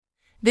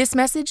This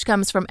message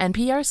comes from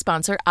NPR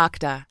sponsor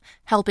Okta,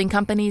 helping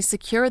companies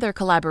secure their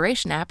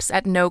collaboration apps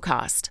at no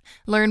cost.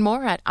 Learn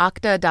more at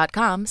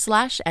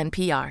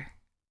okta.com/NPR.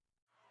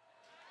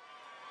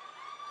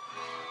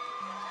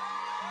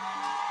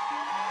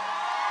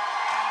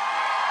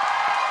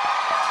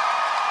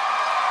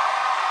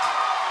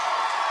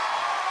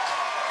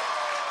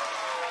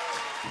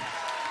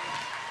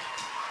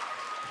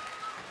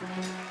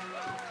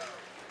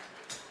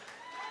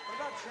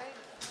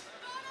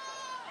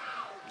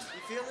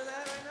 Feeling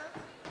that right now?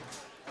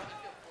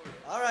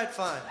 All right,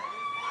 fine.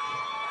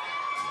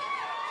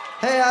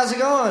 Hey, how's it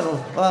going?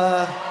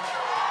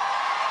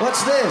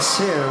 What's this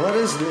here? What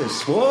is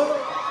this? Whoa!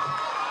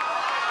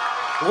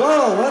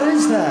 Whoa, what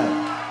is that?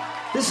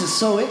 This is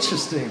so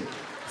interesting.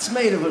 It's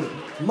made of a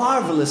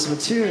marvelous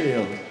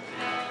material.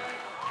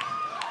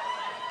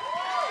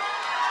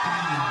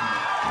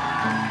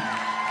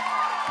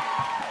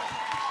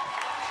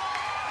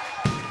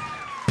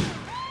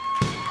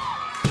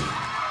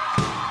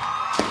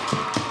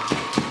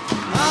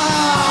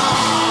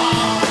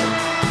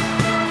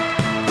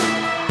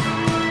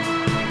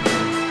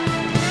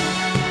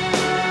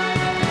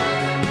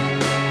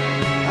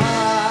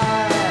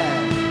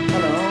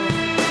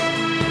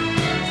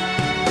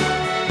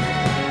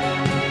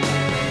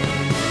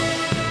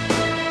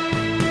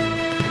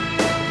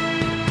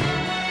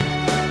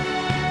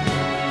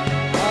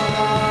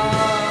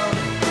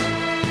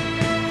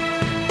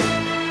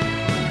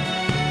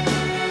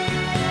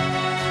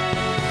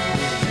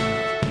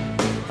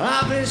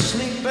 I've been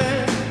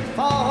sleeping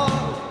for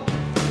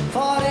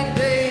 40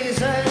 days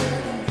and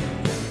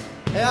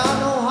I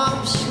know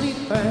I'm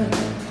sleeping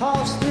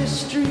across the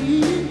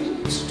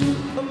streets too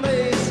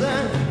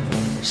amazing.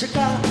 She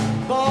got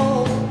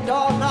gold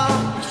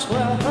doorknobs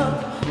where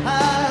her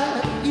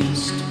head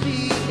used to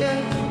be.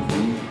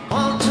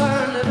 I'm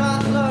turning I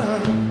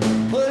learn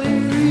what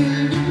it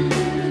really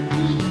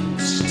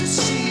means to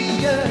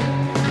see you.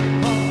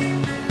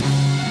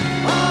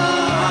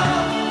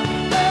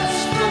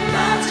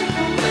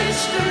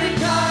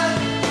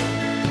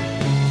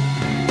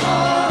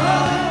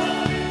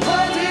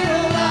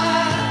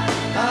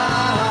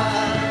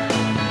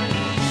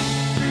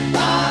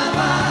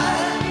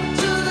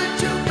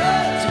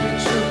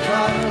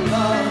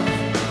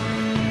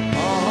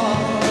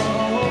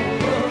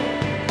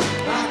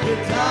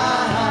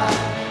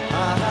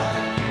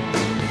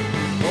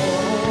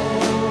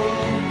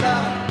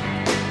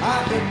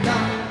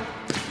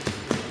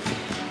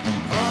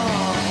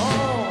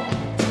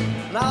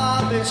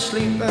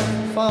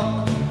 Sleeping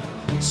for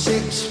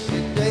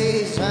 60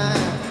 days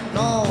and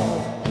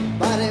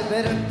nobody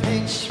better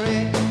pinch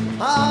me.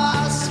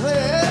 I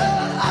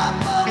swear I'm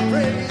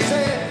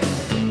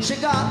crazy. She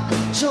got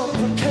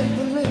chocolate cake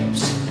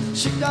lips.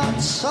 She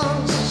got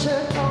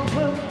sunset on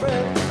her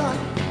breath.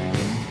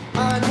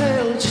 I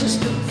nailed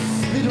just a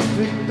little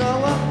bit.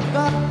 Now I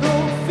got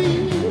no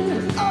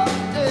feeling of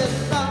this.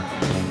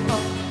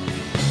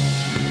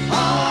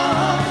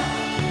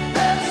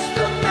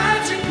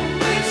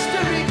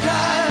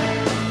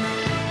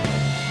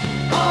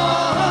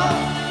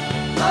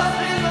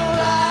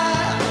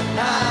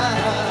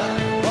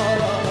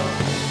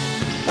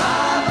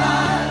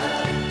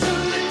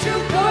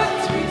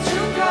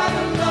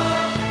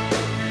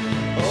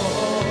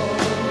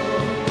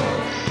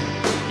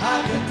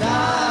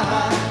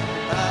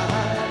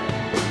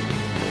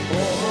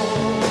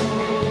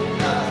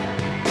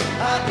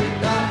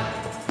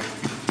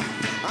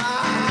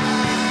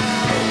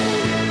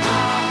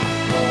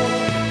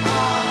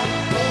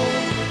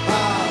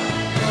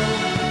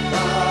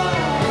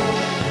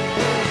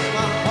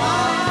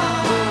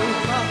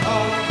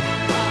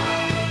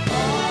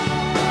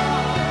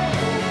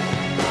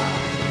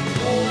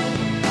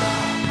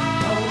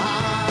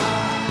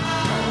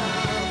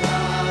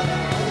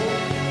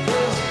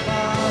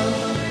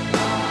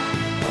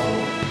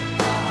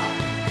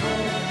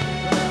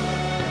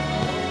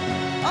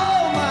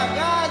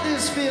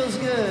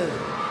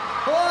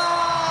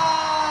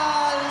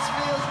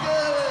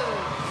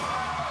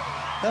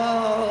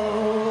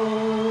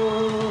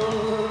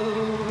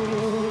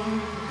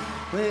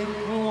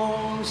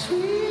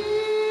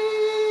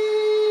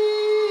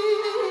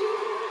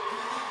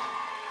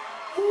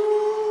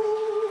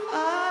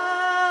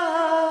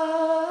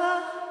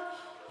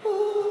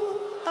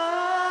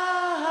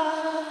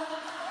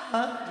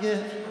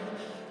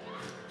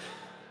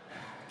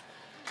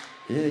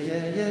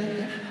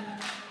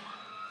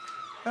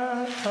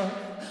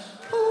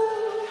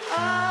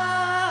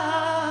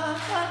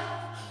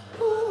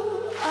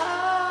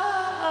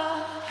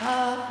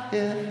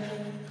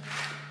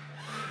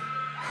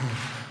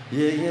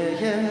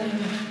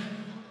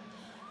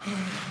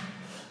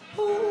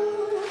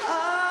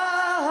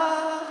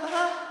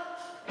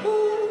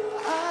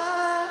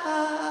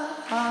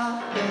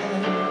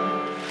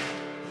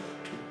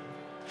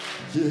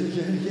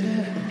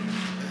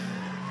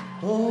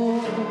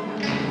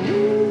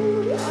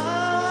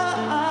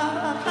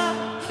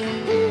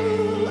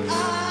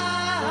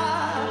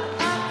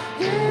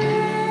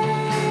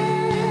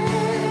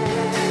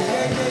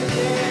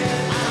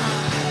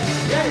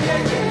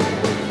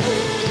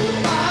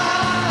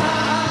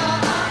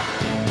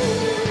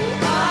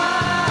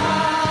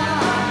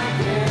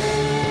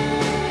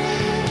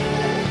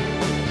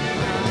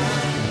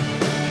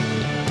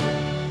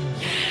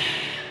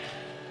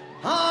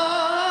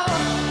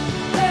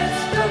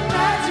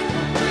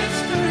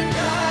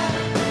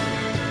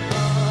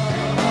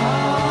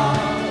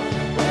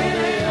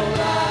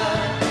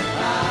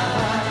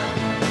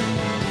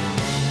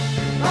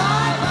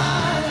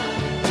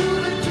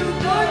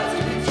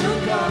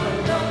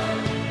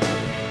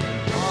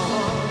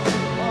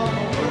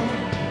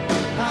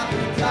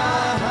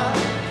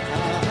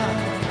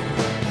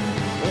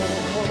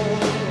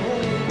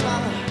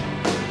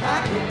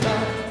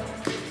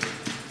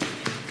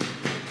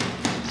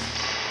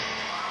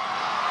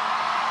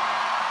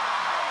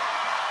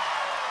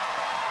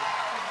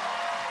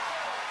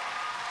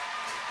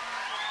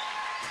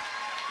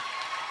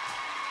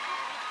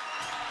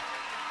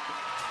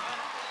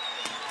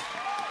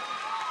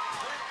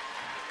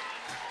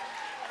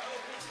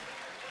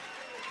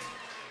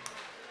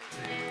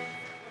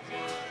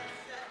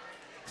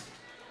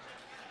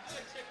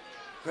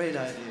 Great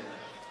idea.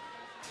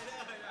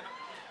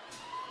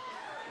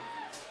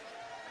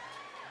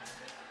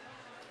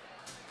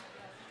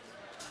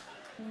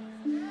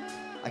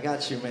 I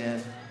got you,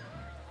 man.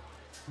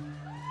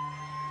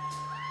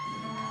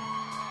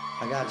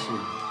 I got you.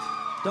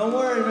 Don't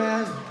worry,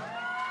 man.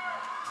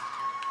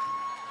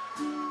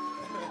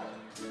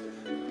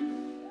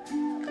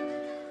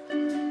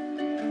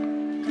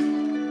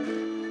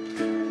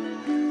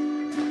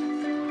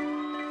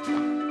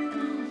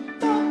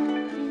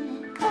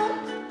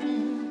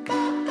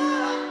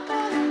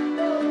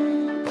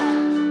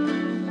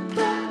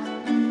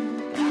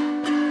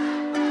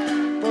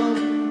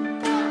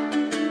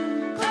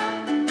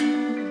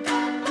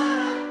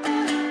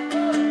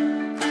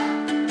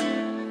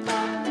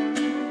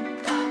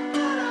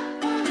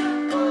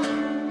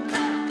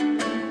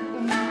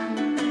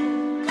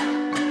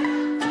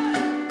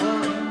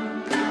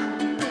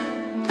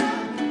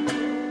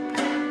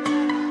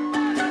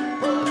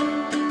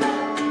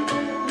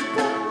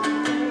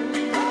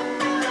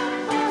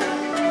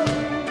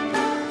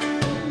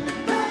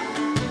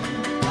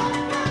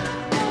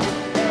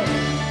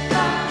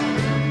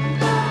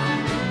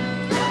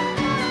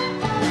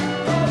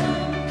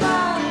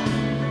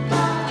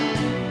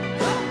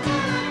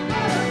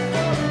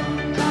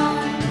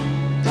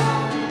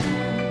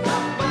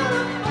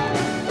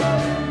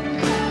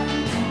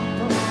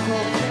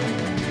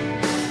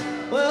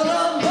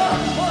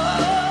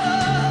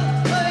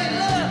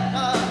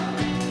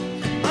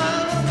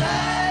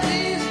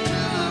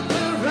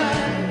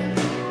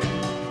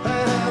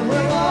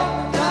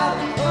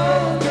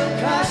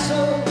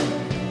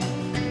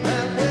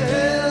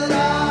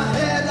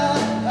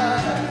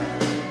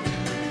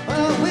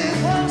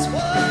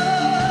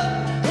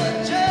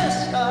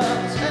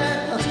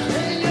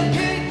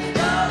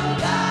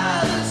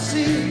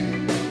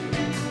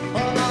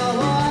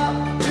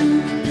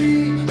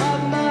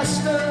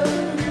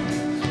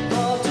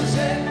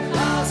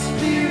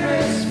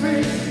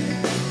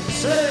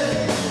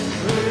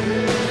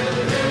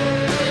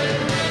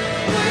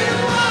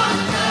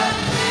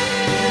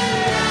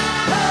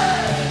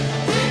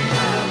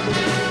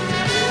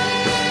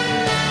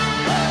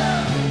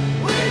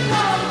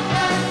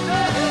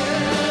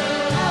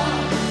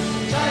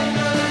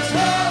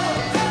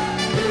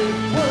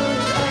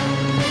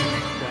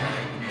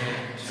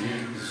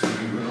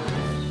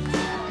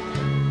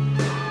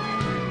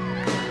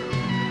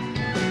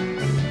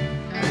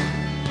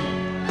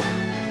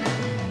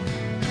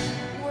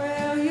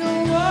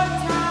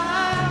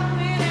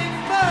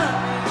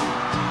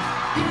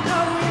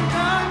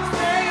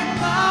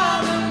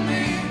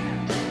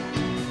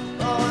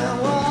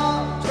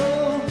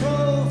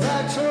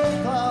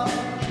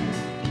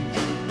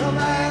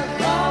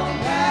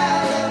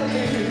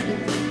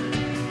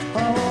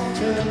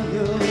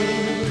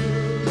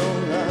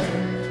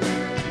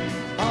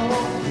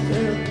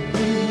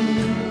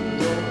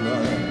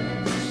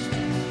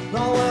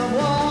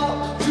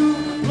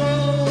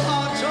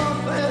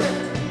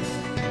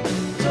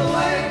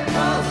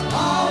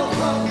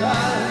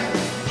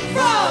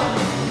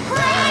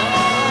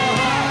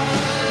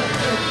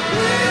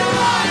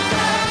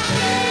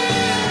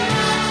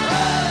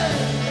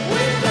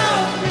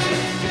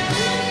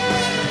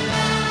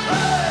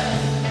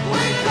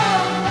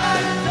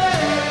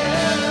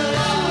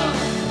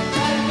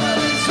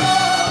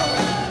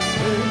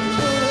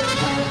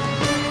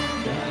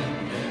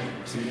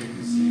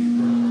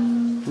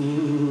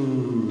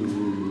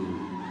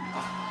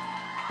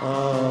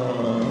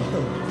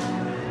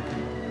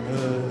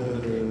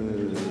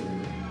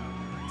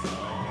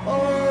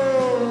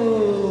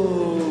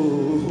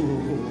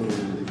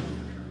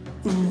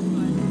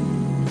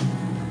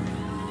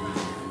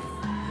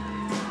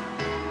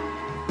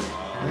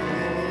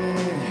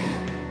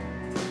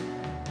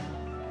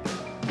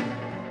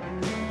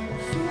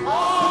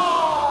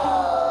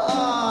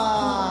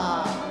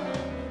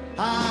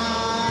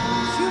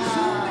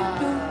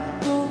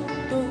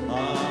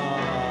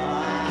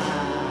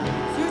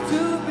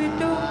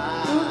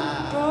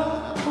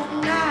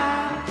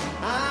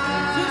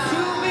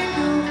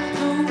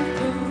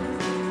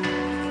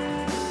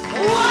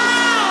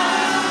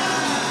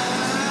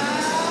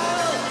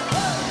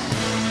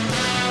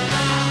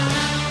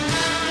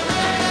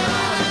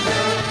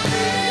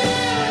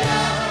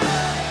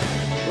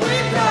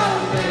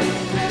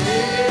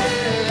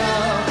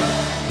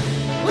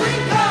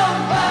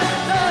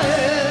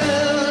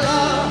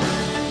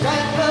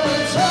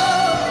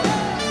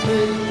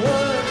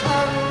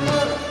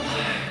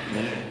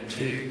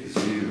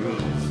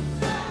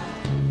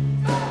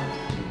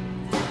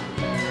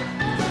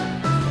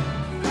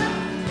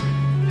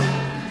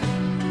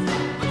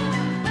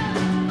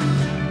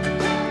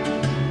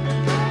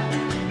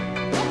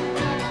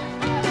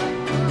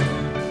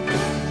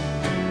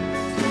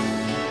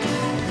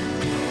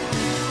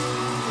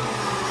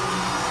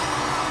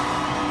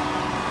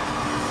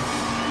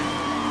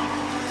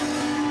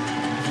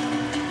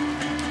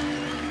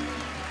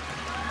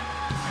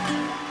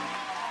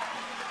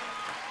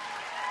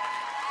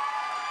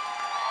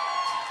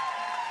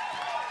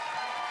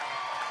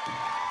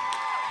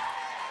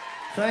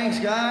 Thanks,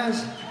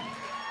 guys.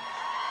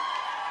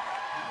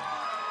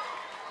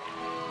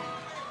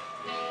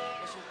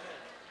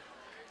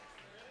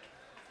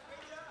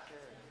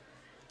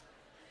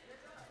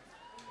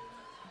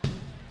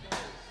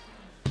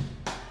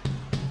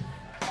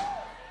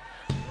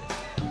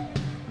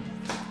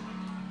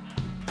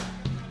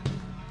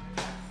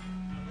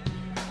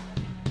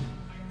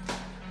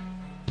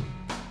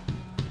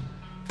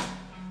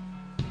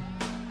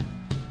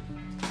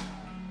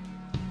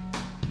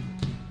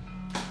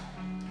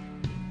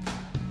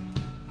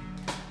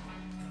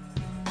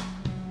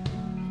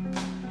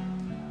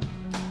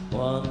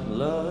 One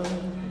love,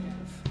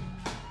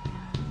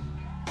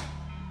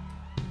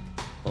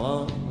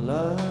 one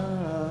love,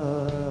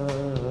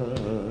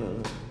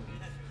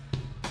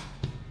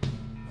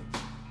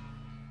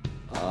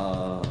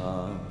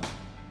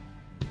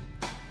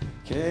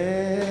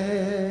 carries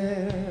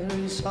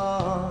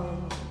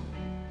on.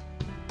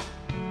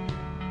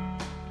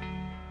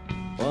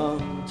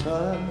 One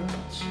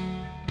touch,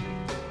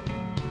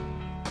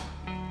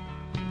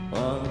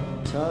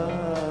 one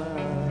touch.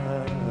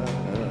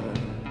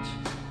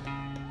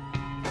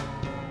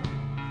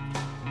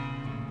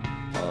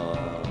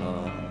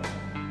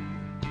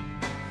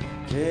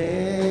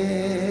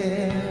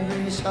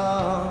 Carries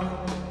on,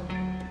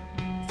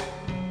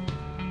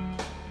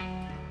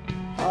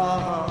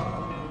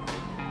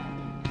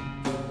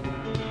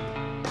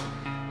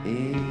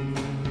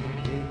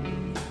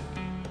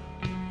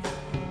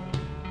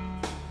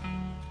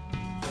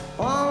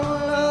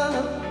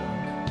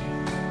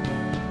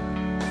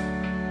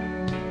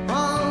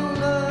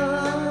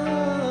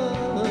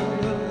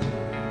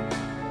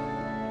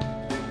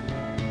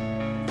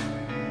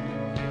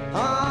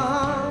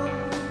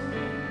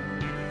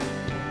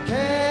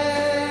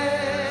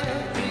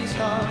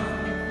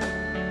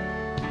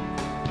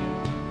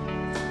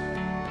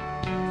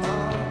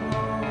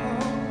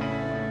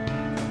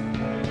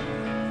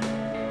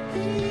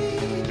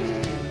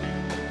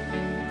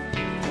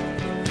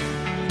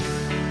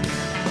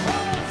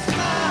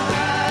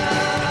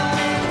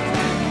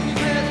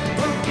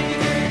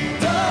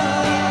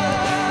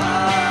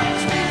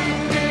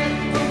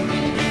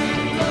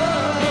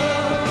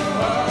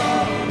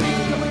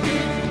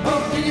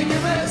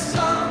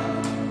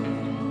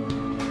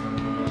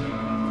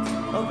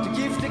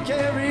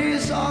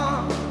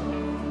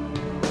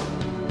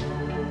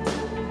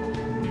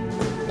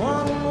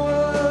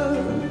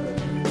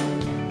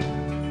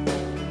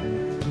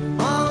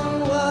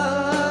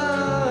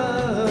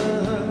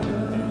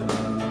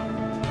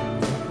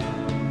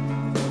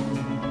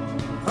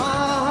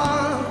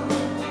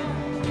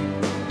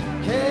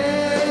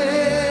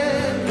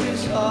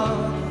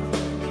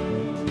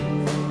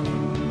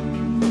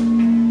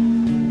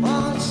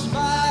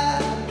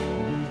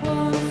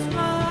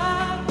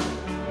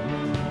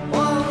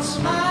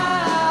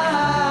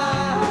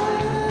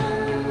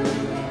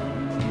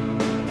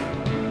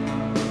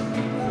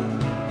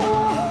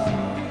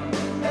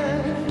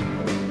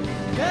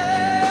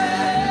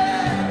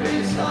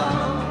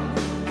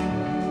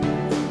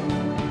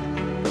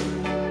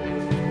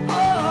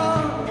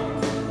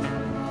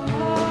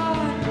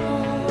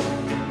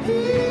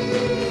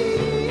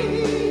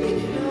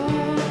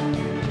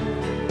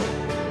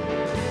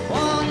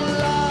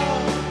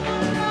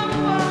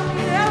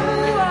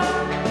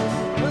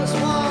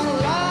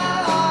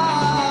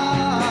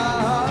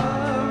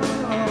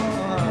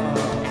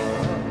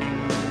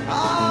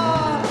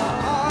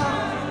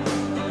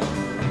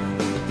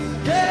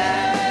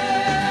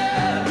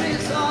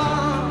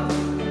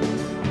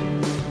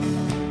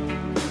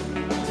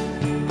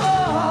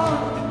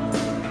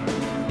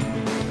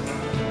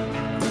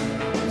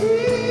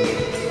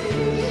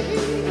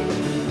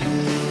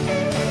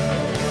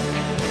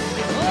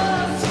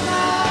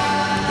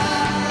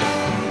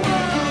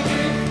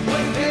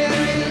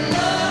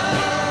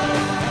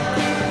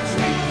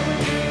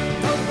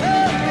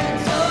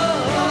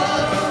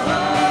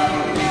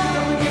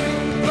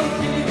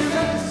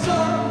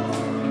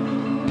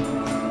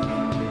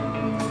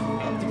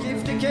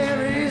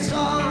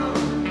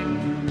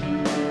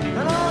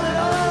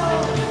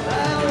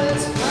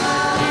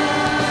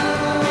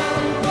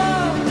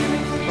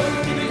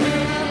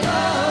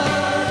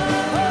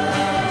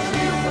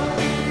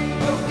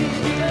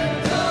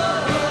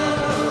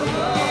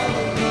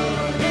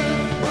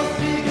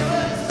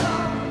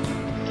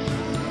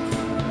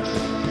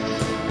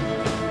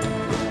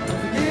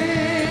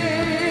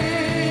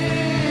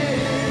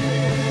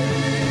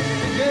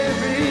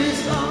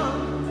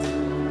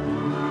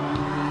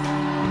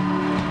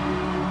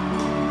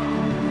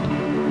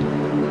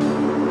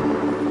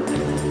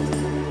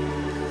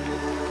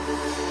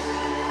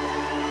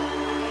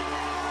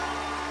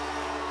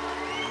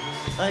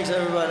 Thanks,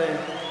 everybody.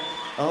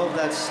 I hope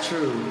that's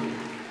true.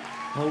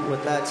 I hope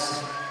what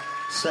that's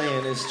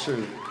saying is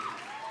true.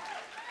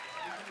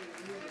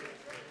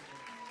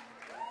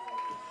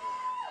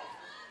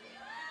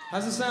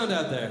 How's it sound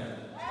out there?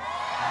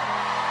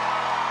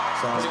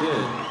 Sounds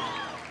good.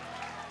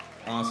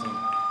 Awesome.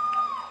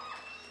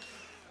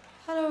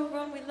 Hello,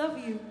 everyone. We love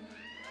you.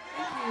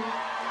 Thank you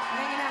for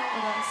hanging out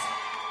with us.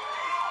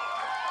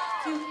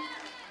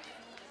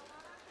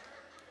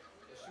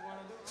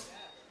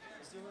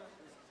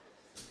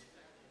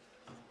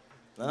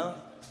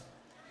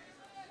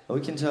 We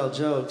can tell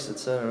jokes,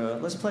 etc.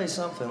 Let's play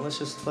something. Let's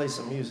just play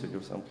some music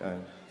of some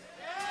kind.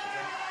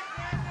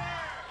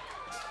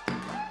 I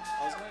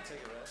was going to take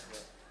a rest,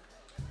 but...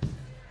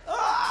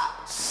 Ah!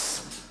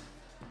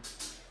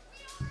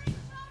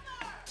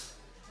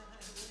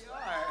 We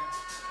are.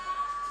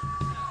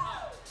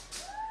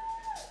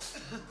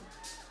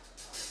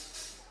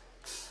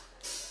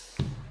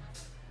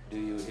 Do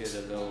you hear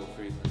the low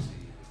frequency?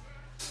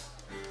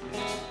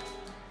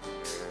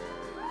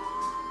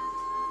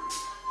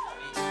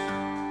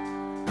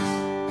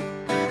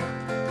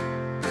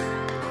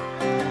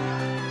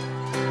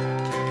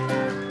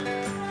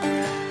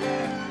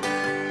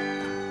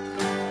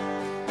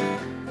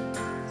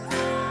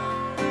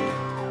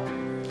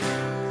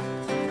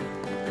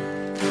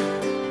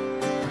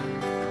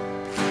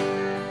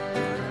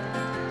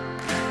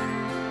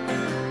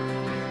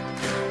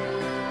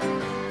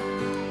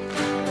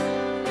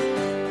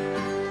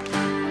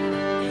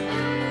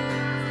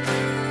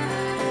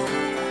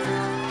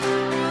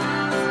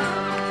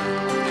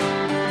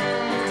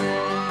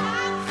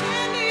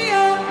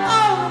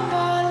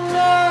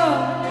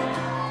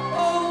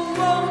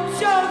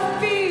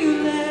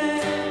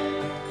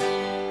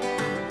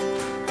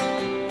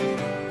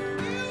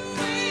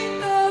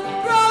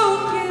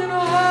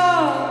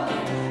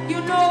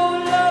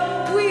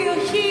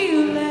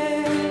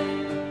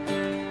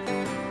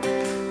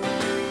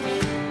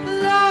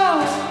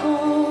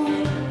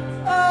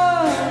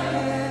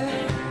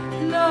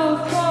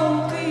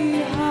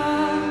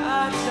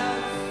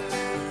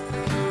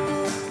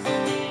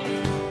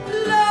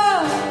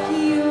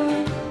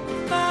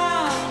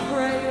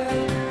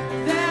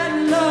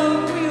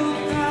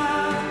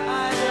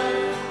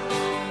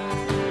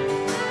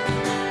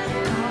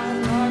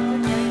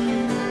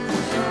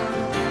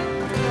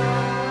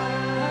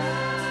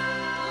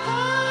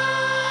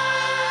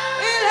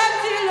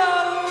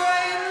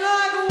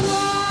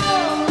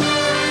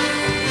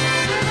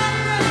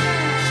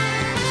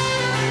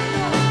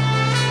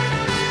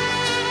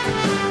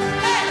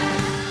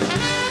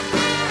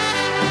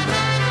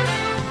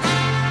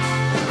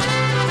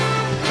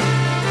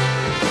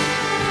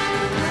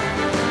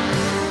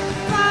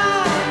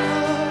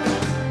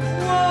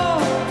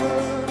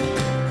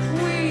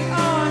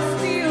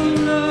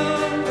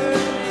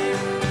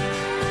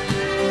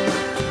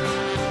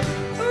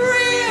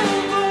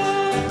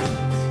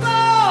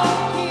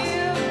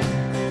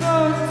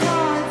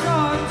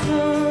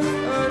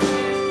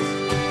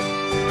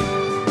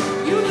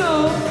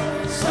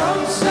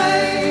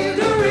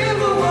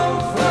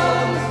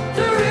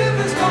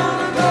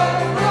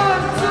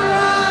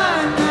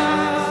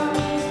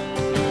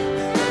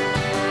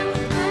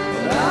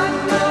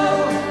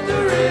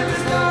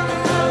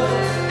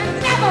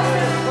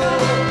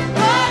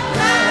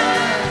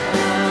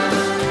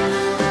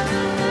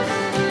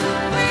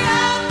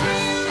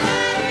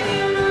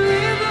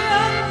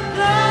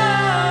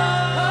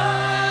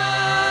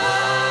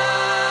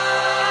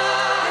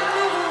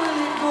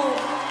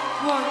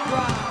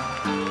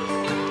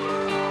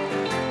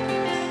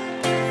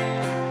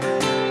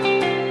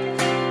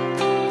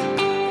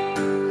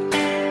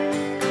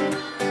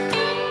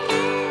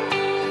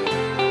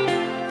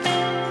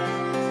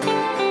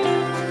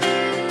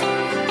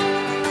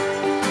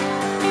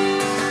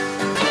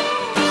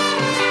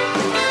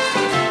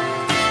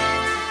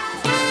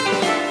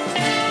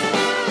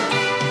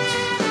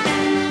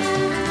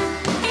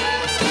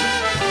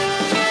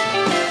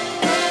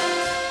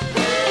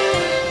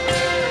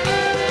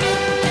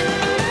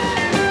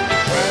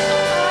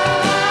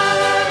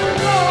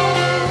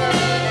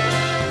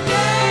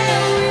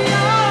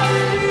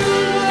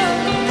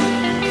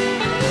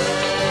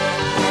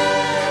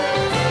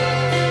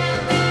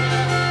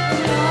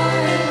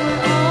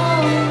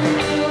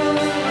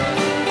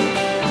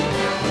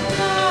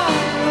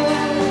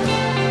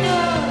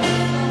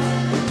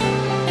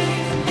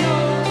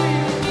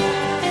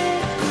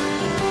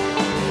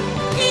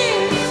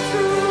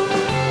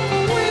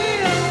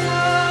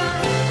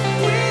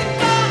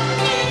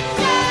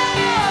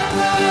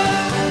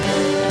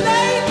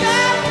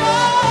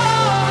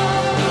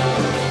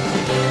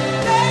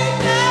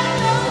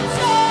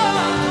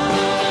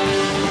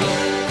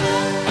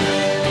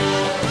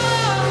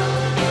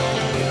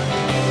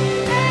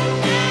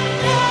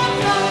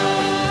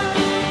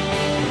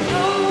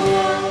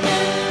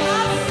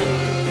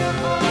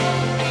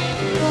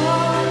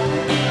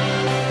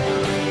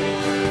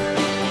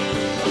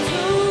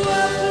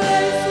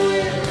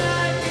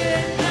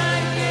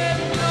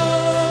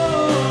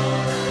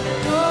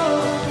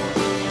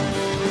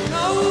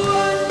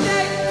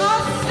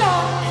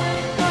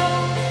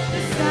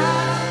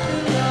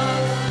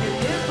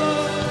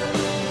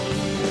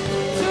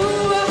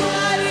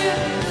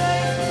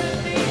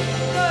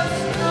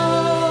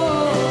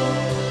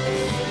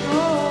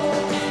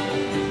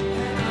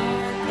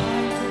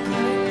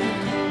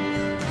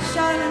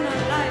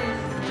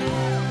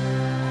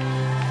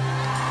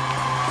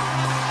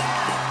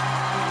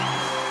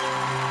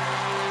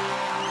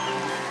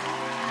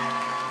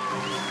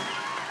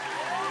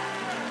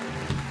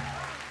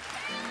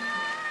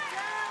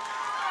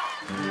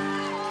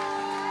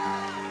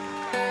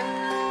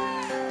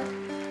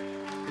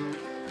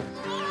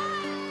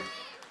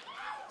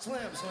 Slim,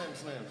 slim, slim,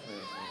 slim, slim.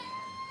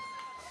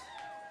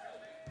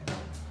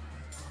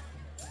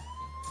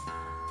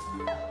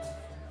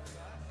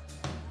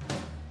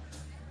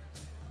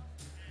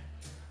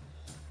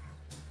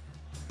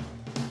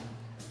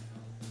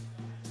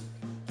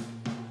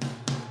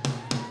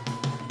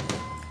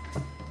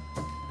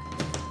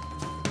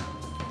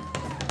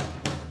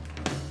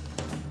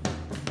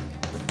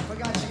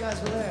 Forgot you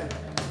guys were there.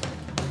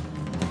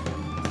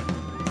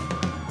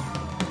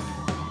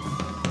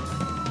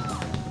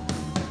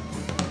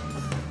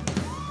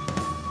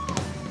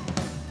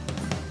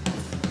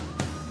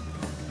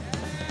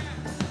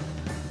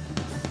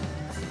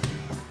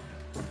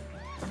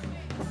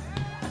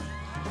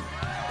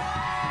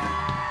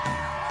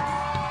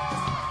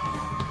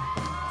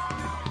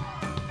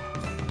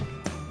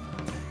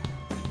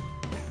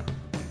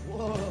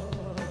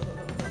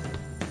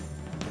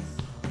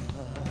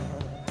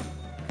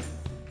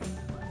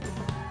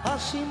 I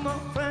see my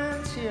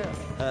friends here,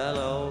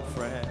 hello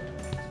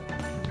friends.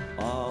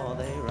 All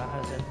they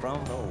rising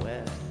from the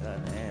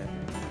western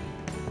end.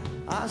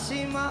 I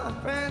see my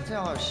friends,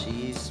 oh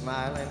she's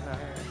smiling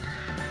nice.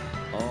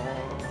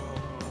 Oh,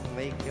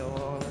 make you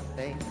wanna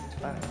think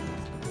twice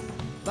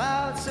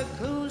about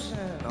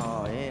seclusion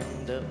or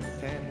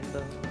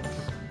independence.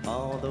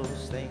 All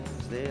those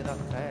things that our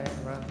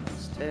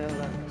parents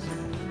tell us.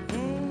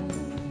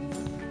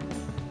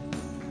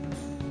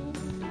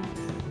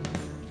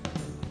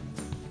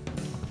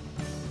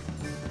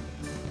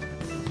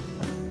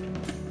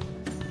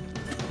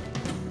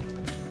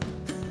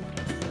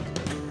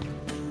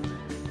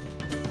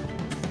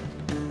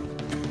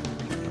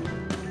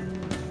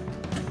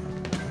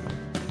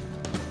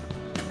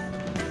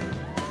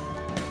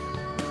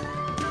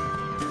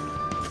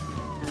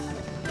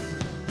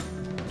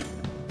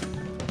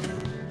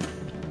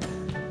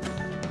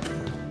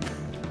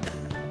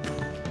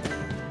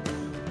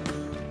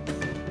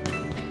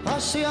 I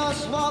see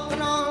us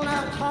walking on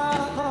that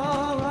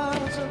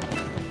horizon,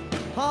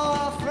 all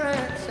our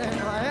friends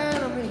and our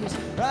enemies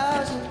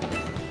rising,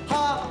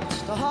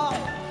 hearts to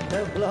heart,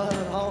 their blood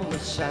on the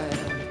sand,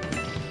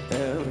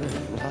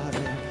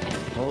 everybody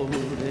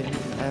holding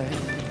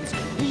hands.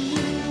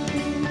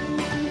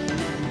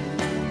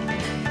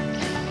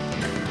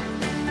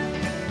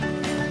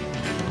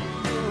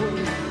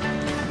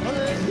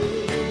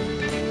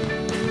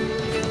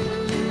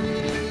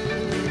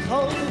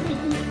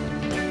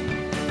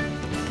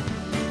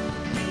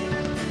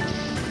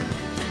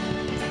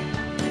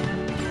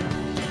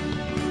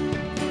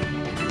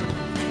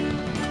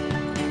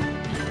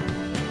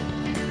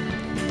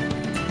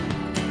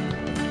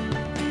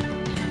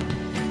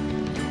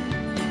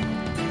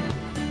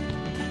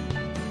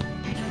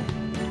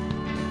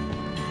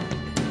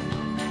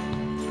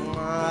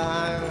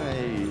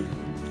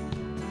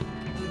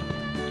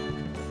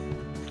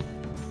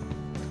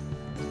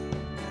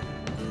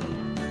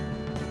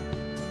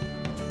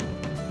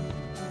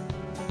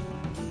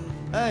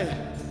 Hey,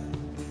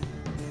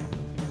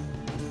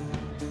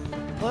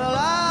 well,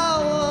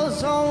 I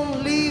was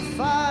only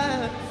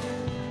 5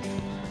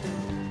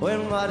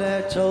 when my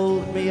dad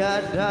told me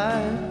I'd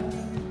die.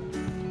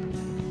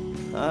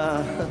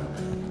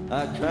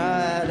 I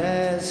cried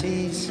as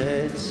he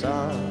said,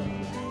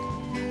 son,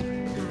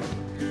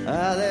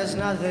 there's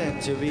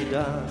nothing to be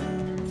done.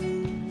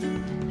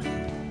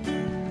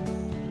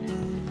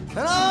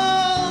 And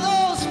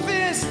all those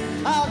fists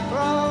I've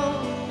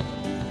thrown,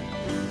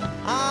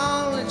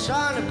 I'm only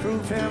trying to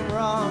prove him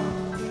wrong.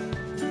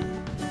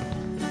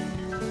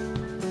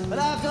 But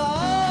after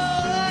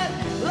all that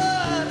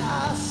blood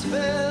I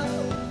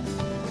spilled,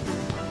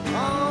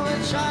 I'm only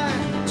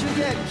trying to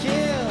get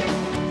killed.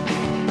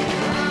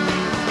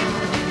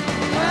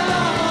 Well,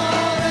 I'm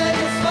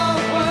already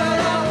spoke word,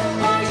 I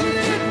want you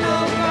to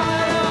know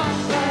right off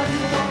that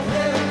you don't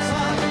hear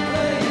inside the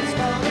place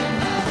coming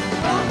out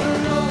from the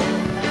road.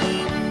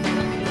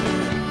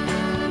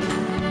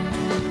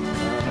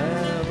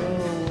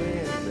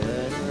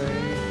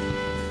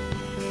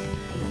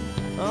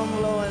 I'm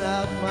blowing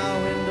out my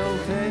window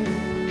pane,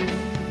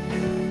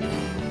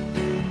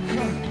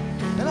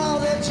 and all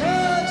the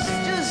drugs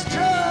just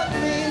drug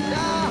me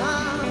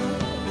down.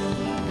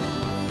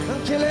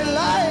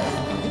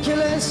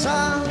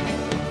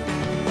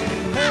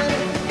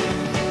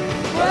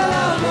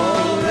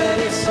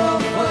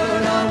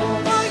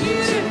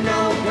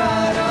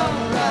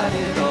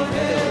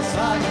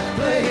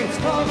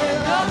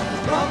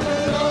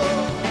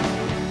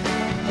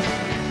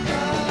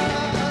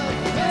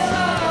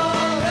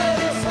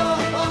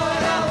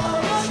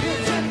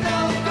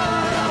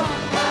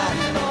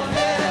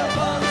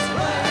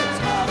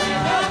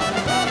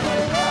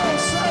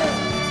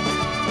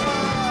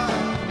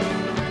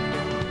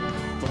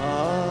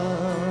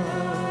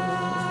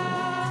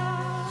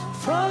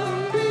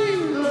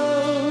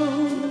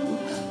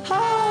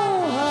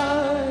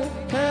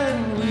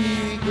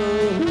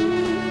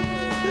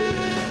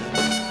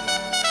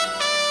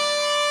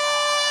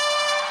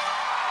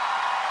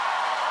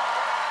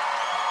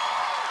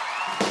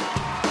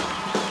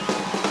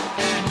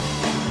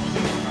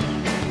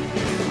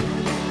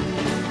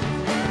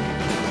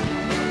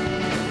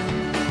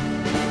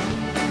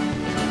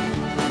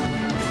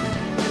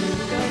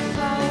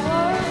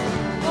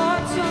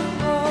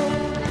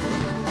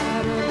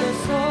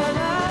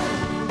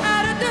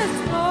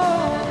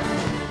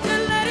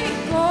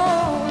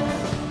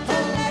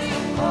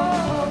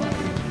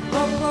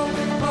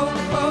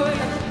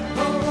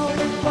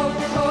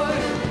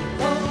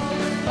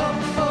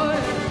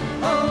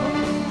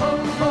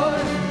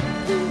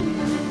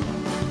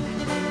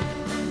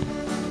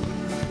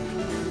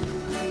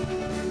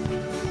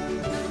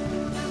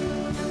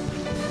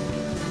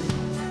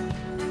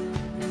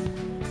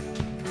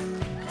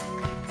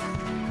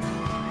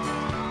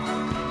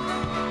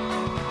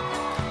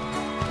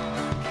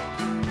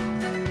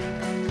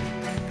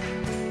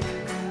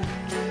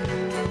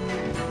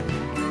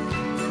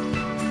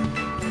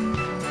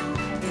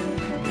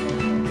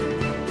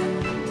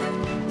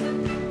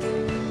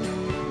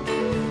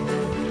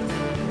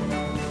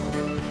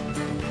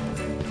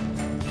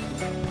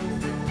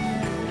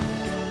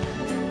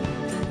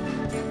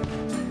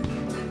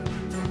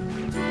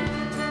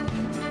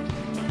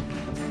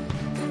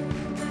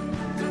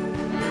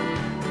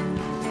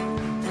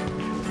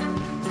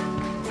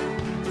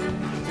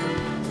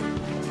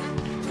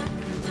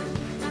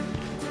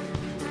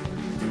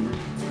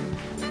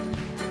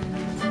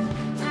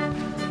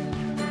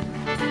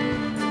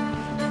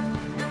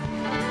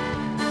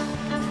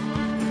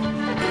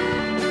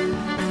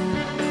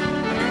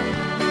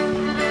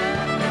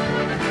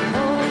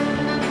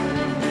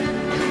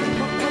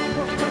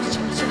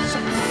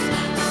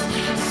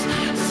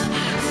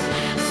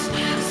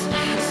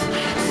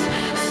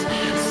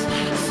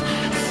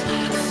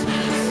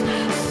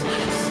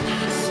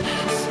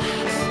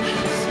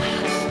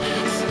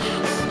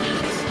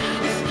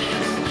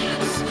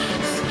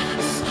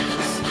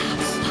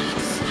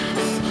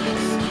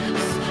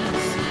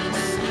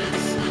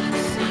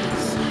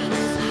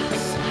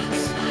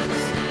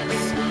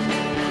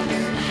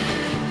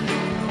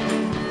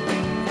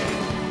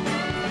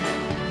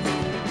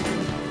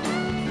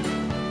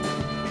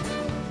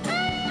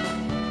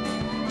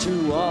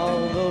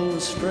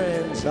 close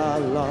friends are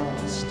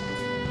lost.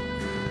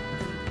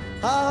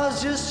 I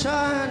was just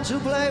trying to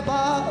play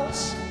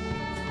boss,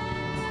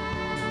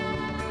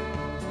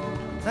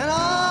 and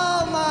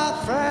all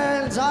my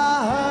friends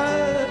are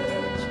hurt.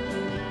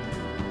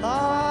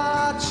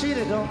 I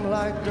treated them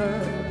like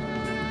dirt.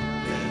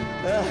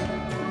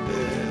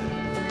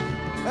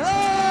 And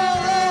all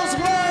those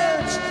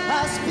words I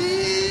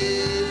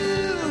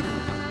spewed,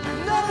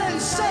 nothing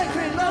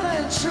sacred,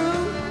 nothing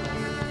true.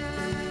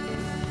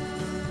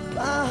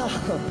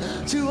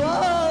 To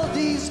all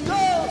these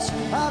ghosts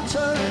I've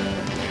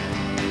turned.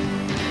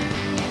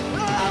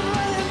 I'm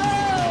ready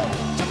now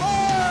to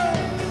burn.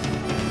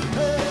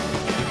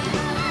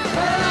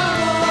 And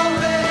I'm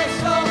already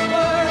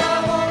somewhere. I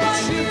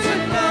want you to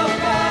know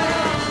that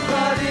I'm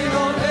riding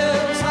on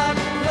hillside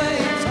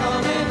plains,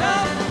 coming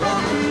up from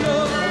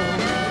below.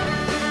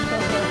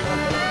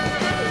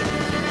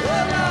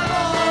 And I'm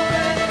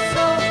already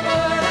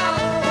somewhere. I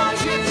want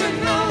you to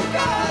know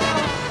that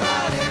I'm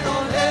riding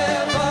on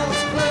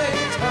heaven's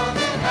plains,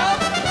 coming up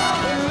from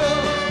below.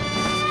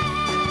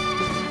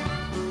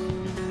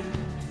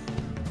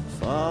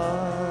 Far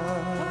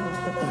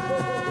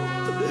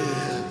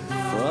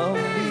from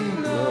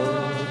below,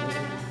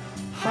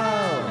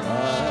 how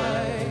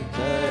high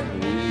can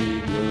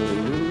we go?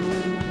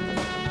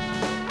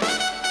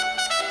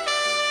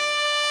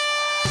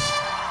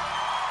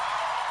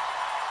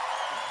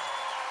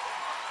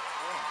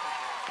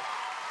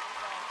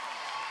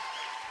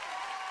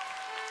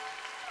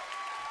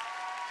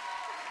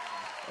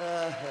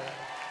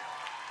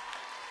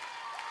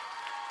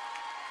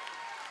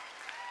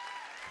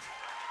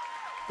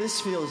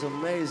 This feels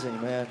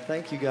amazing, man.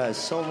 Thank you guys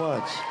so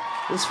much.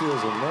 This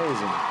feels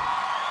amazing.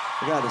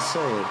 I gotta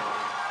say it.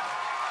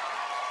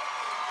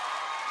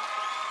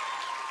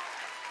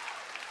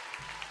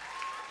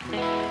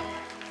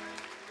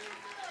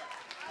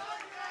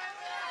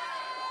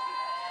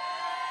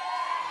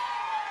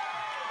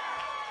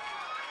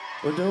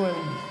 We're doing,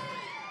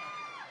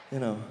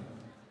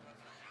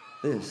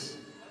 this,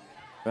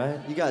 right?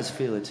 You guys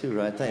feel it too,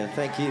 right?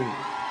 Thank you.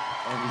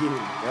 And you,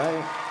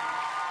 right?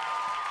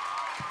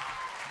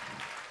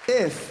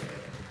 If,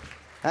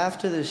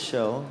 after this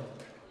show,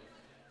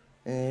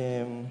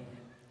 I'll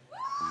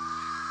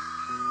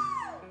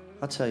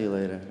tell you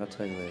later.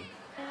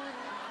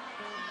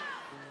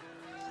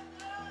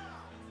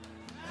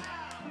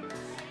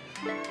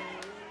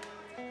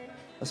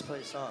 Let's play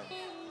a song.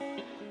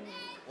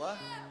 What?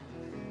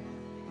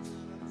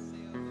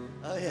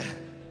 Oh, yeah.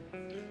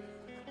 Maybe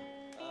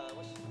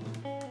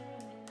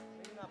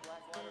not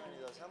Black Water or any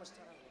of those. How much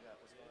time have we got?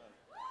 What's going on?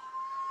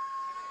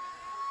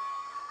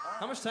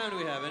 How much time do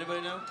we have?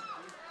 Anybody know?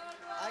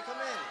 I come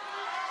in.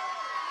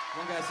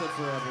 One guy said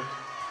forever.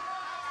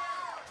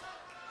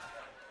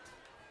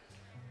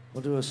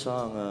 We'll do a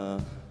song,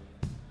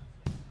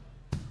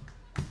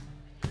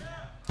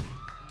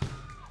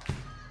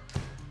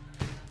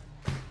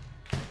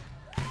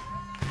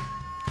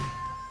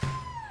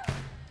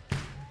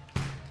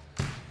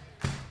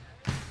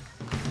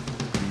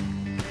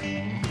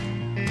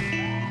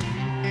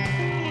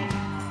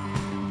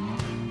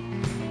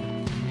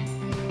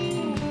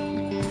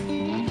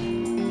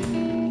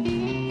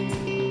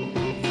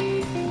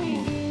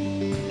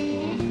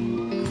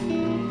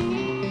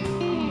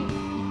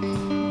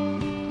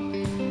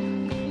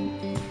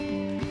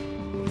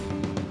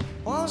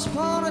 Once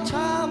upon a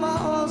time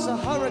I was a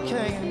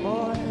hurricane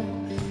boy.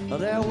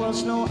 There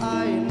was no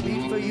eye in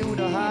me for you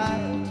to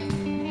hide.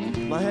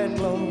 My head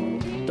low,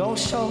 don't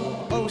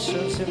show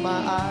oceans in my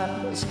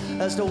eyes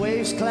as the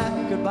waves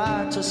clap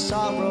goodbye to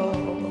sorrow.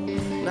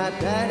 Now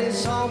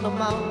daddy's on the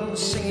mountain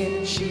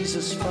singing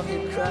Jesus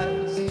fucking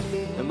Christ,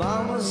 and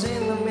mama's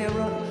in the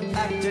mirror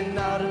acting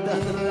out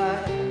another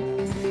lie,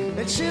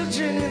 and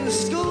children in the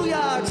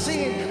schoolyard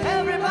singing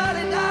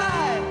everybody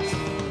dies.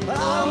 But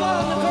I'm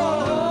on the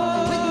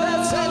corner with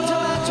that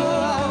sentimental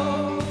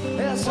line.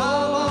 Yes,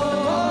 I'm on the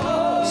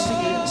corner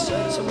singing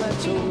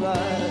sentimental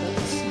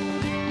lines.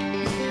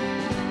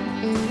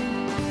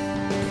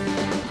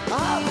 I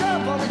hopped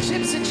up on the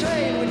gypsy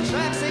train with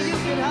tracks that you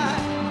could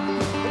hide,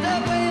 but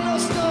that way no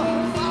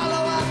storm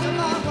follow after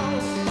my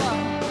home.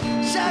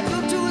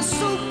 Shackled to a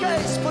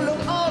suitcase full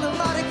of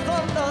automatic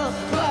thunder.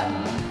 Right,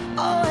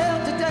 all hell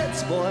to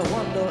dance, boy, I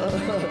wonder.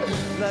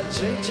 That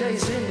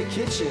JJ's in the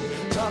kitchen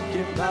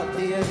talking about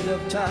the end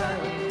of time,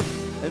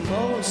 and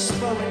Mo's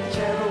throwing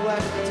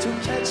Kerouac to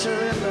catch her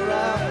in the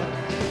rhyme.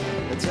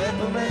 The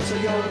temperamental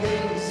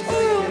yogis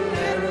making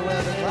merry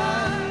weather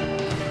climb,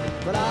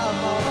 but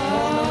I'm on the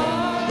corner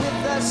with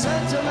that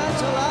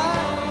sentimental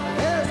line.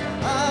 Yes,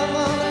 I'm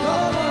on the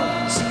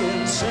corner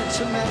singing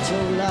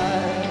sentimental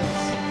lines.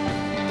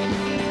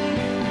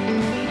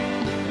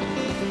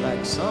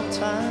 Like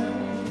sometime,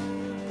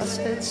 I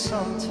said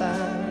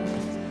sometime,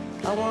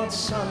 I want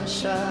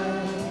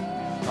sunshine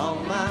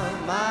on my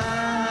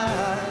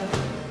mind.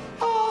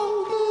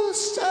 All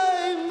this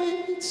time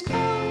meets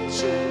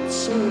conscience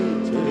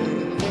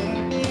certain.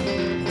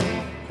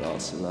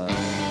 Cross the line.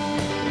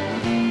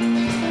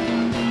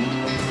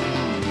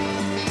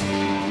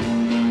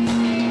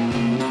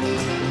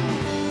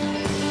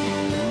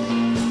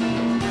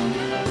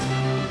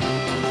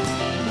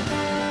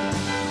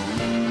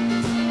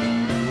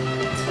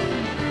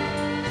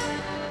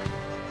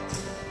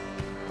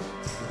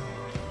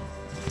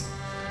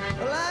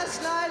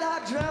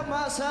 dreamt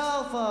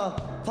myself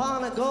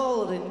upon a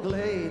golden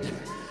glade.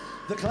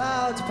 The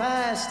clouds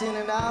passed in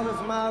and out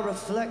of my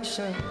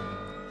reflection,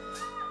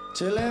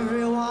 till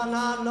everyone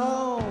I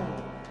know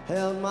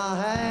held my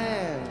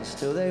hands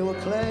till they were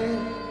clay.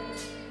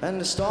 And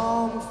the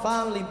storm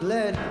finally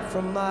bled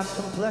from my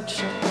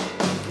complexion.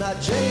 Now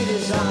Jade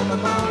is on the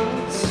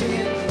mountain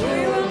singing,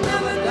 we will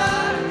never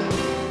die.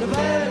 The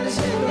band is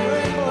in the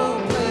rainbow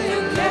playing,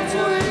 you can't do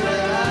it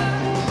right.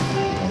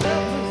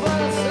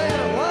 Everybody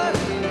saying what?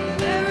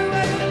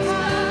 Everywhere you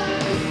find.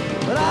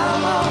 But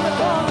I'm on the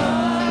corner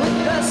with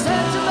that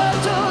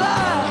sentimental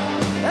lie.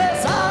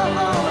 Yes, I'm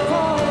on the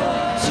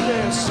corner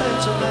singing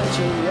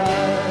sentimental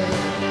lie.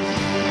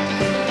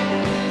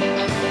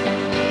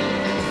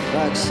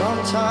 Like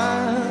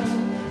sometime,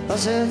 I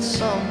said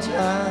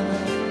sometime,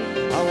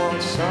 I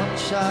want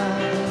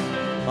sunshine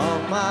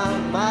on my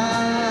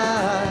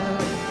mind.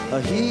 A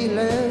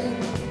healing,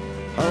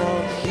 I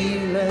want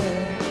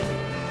healing,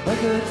 a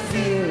good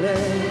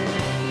feeling,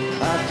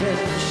 I can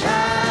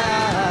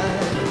shine.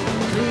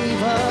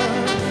 Fever,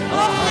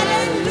 oh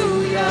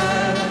hallelujah,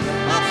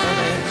 I'm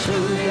coming to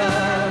ya,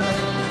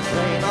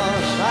 rain or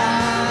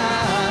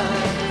shine.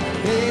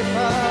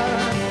 Fever,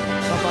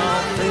 come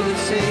on through the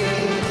sea.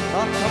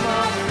 Oh, come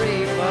on,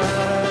 free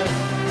bird,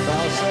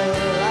 cross the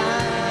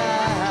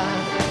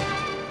line.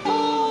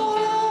 All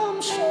I'm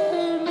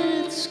saying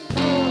it's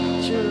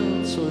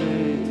conscience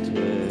sweet,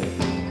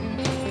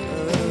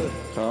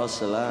 cross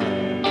the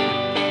line,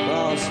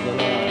 cross the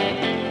line.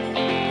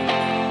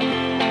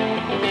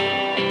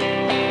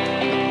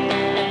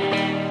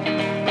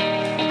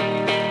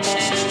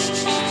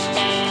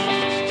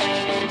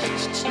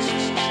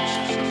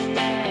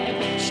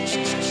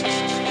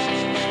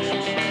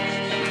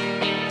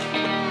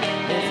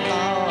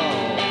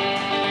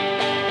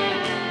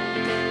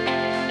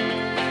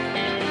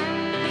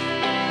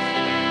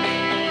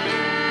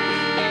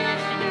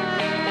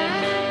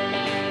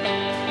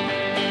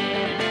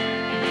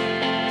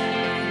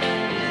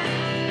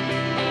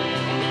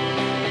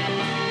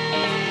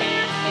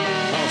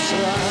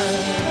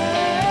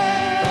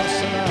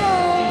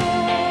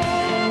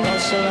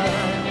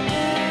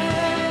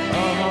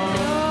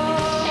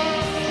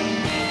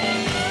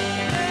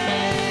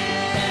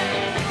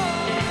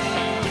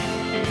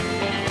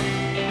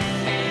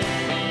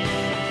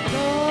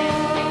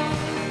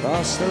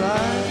 Cross the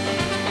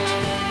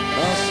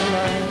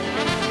line,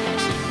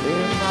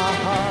 in my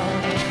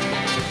heart,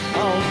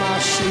 on my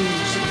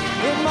shoes,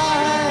 in my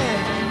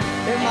hand,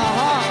 in my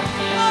heart,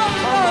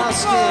 on my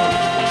skin,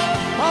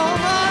 on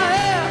my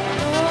hair,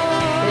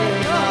 in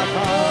my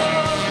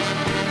heart.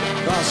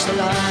 Cross the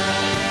line,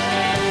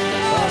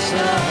 cross the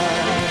line,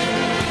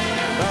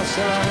 cross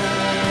the line,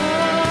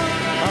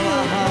 on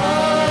my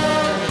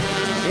heart,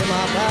 in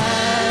my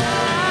mind,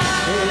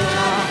 in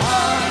my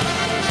heart.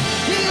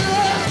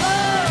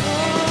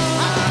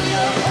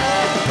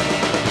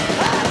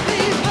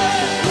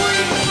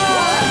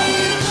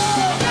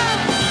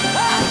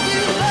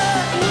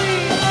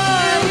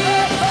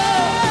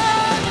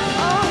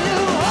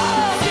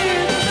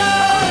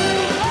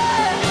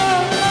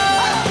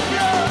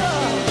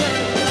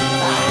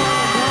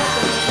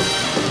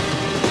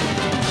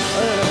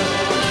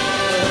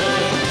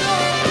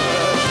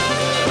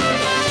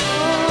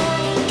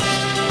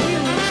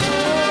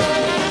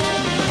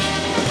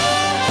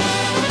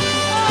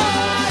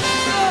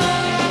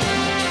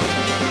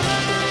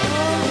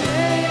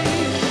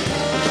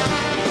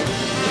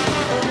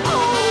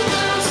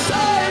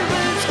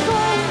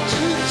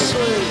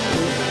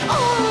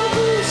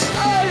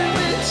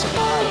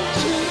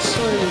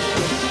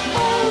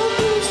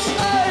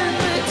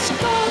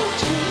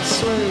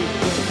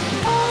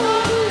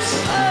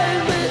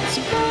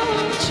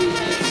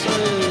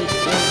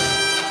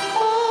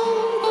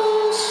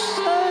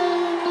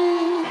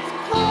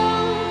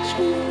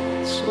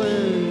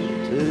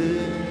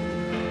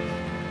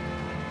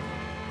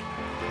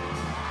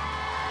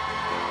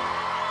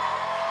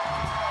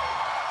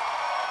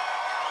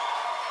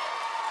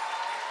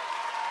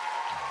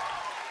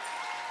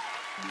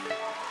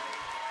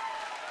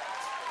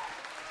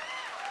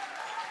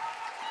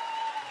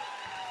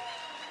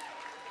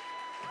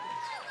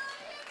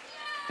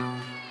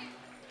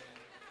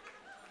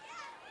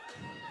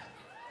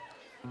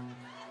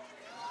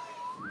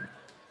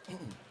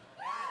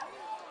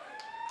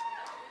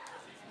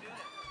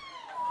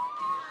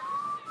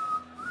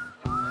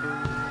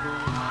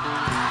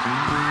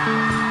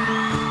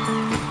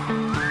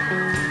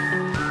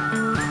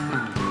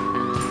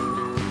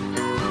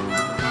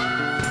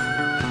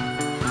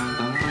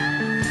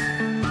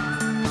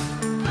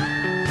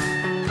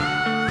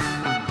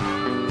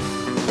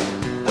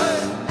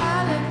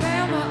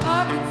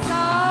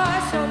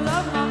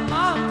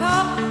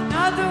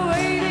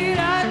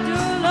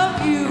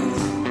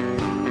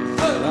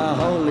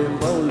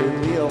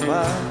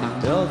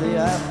 You're the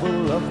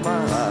apple of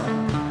my eye.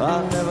 I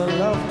never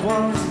loved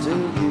one to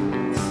you.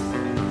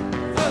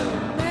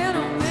 Man,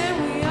 oh man,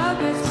 we are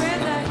best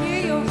friends. I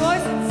hear your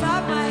voice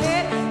inside my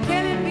head,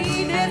 telling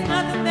me there's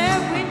nothing there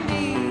we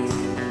need.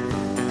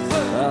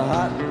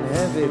 cotton,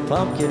 heavy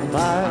pumpkin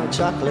pie,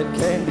 chocolate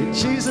candy,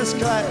 Jesus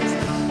Christ.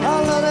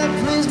 All of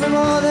them please me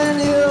more than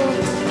you.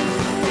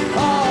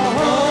 Oh,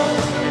 home,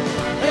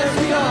 here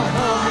we go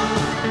home.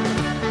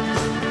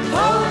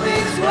 Home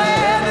is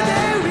wherever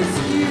there is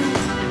you.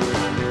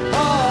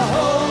 Oh,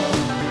 home,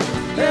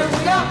 here we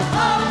go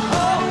home,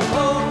 home,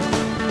 home.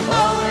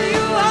 Only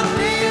you are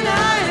me and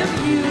I am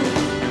you.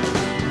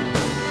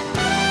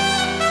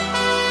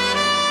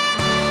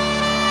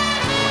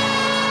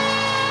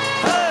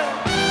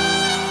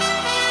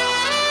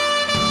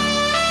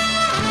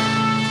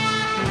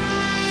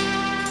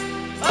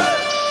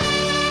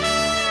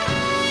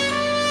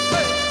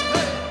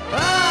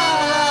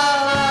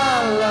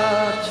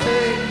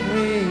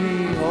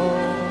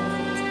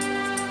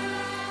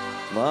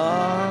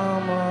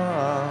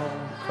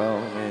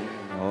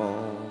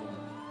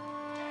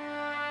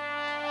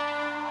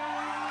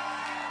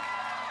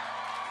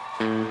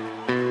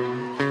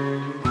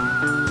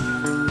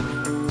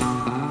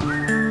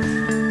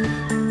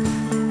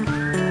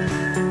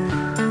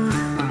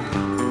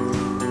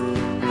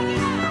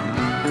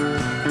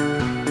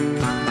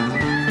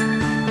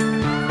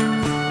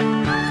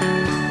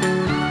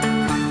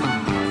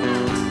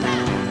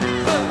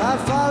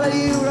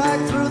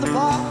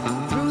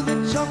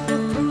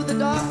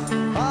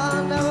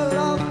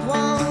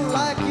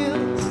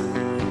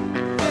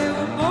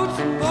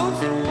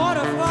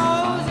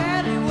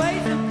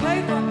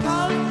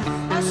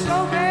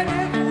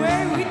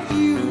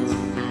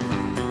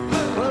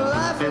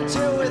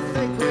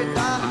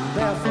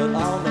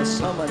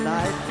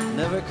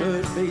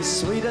 Could be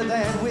sweeter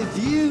than with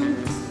you.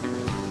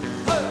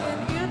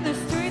 And in the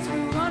streets we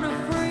run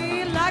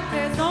free like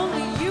there's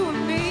only you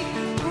and me.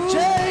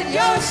 Jade,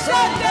 you're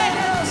Sunday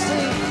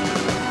Elsie.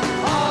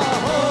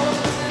 Oh,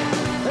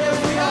 there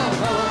we are.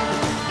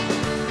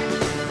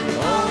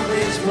 Home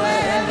is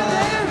wherever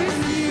there is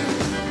you.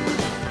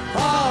 Oh,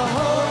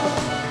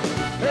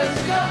 there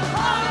we go.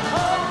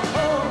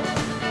 Oh,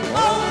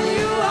 only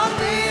you are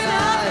me and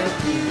I am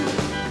you.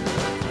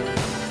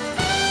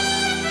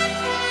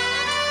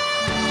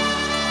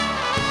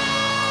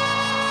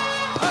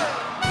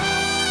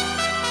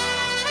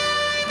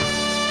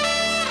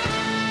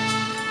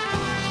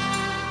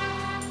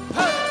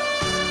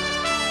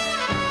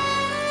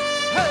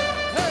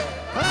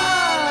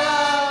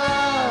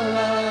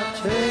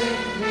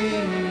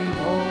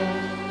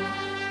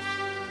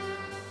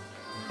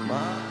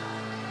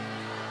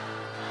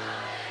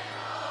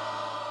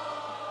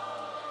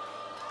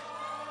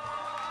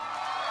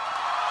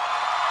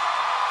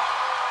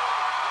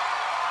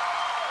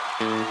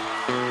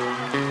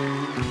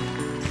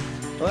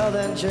 Well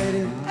then,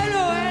 Jade.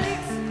 Hello,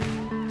 Alex.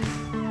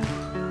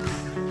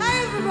 Hi,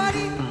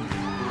 everybody.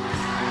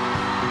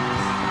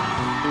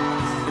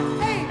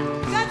 Hey,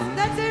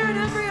 that's Aaron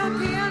Embry on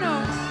piano.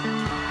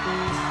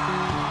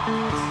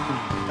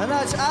 And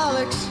that's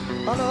Alex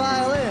on the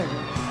violin.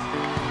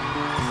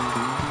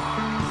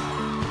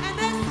 And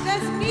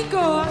that's Nico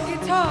on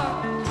guitar.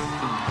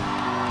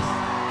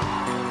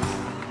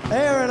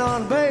 Aaron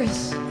on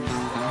bass.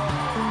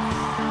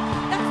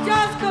 That's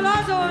Josh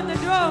Colazzo on the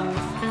drums.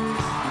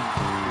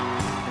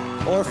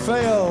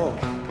 Orfeo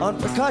on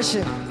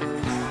percussion.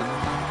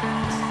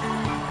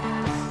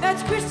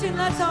 That's Christian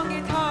Lutz on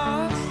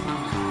guitar.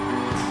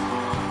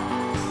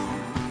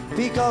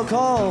 Pico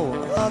Cole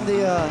on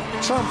the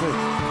trumpet,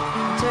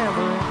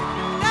 tambourine.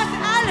 That's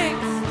Alex.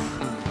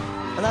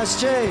 And that's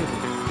Jade.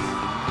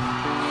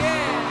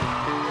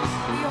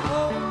 Yeah. Your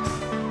home.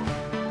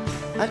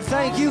 And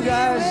thank you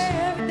guys.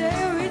 Wherever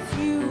there is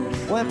you.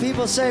 When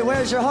people say,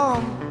 where's your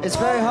home? It's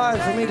very hard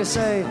for me to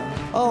say,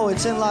 oh,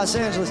 it's in Los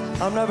Angeles.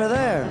 I'm never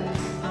there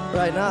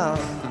right now.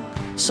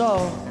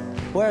 So,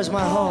 where's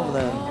my home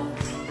then?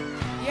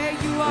 Yeah,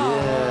 you are.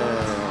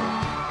 Yeah.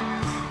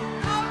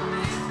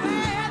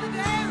 Wherever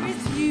there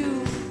is you.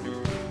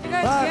 You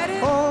guys Back get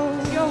it? home.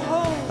 Your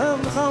home.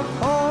 I'm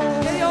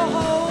home. Yeah, your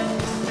home.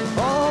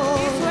 Home.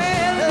 It's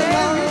wherever And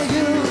there only is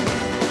you.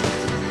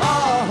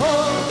 Our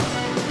home.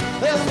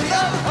 There we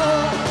go.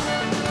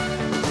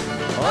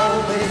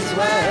 Home is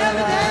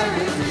wherever there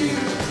is you.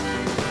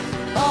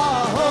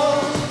 Our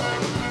home.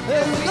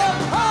 There we go.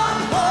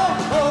 Home, home,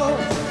 home.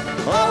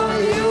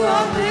 Only you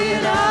are me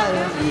and I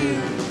am you.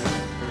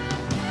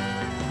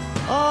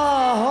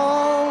 Our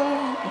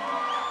home.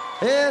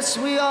 Yes,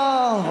 we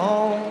are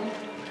home.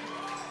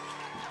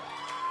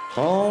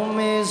 Home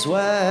is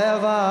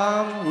wherever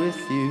I'm with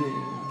you.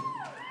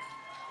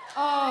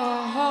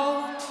 Oh,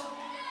 home.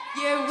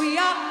 Yeah, we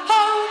are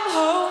home,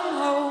 home,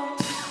 home.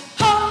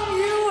 Home,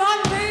 you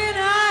are me and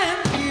I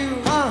am you.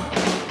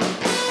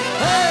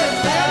 Hey,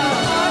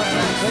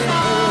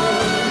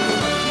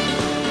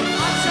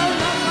 I'm so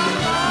love my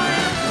car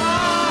and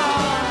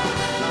car.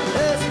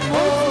 it's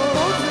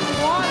Boats and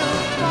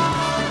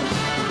waterfall.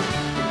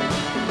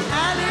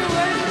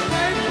 Alleyways and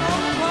paper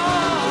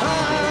car.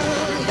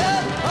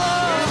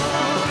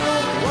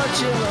 what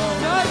you know.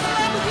 Just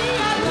like me,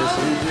 I know.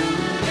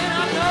 And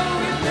I know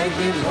it make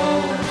it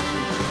home.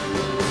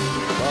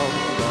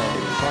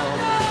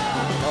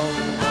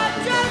 I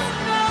just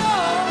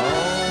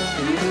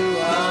know. You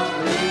are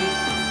me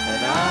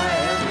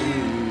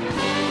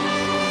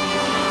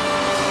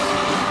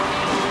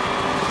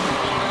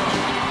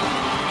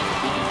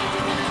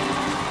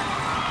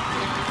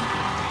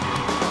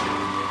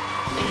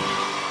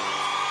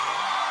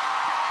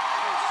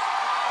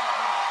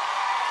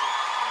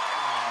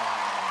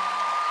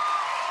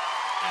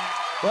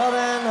Well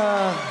then,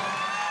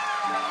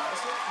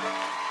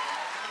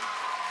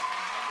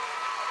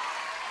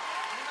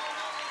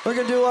 we're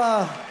gonna do,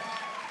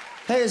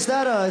 hey, is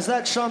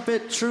that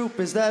trumpet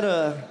troupe, is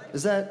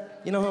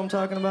that, you know who I'm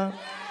talking about?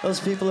 Those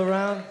people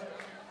around?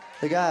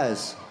 The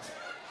guys.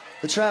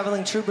 The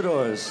traveling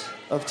troubadours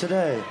of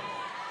today.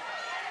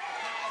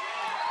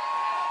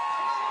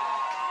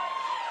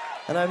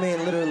 And I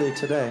mean literally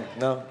today.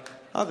 No?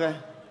 Okay.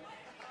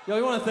 Yo,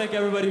 we want to thank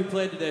everybody who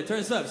played today. Turn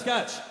this up,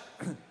 Scotch.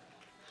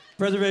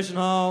 Preservation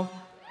Hall,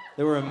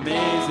 they were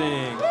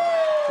amazing.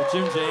 With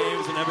Jim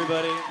James and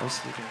everybody. I'm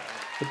sleeping.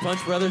 The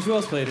Punch Brothers, who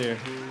else played here?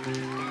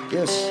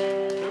 Yes.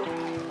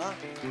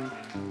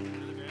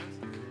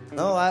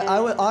 No,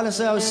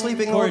 honestly, I was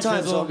sleeping the whole Corey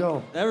time, so I'll Chisel.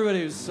 go.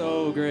 Everybody was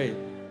so great.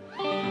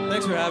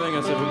 Thanks for having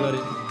us, everybody.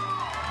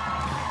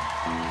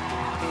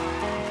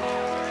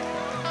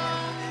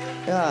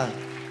 Yeah.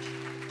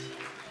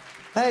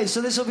 Hey, so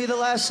this will be the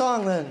last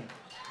song then.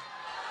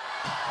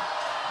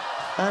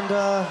 And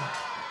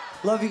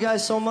love you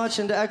guys so much,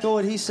 and to echo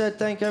what he said,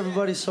 thank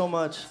everybody so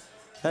much.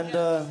 And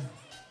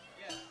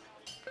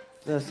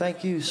yeah,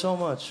 thank you so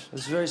much.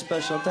 It's very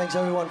special. And thanks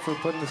everyone for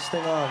putting this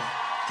thing on.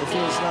 It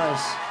feels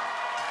nice.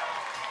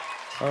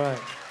 All right.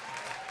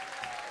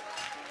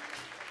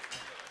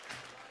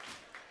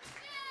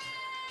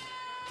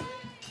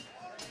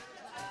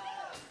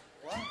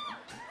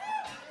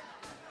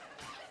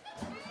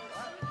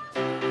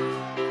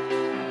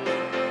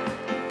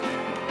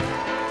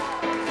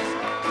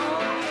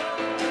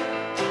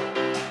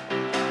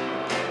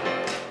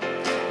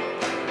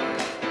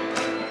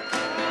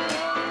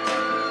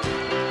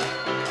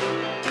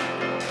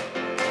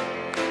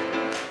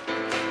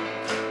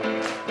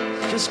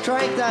 Just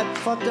crank that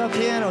fucked up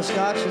piano,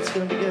 Scotch. It's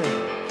gonna be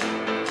good.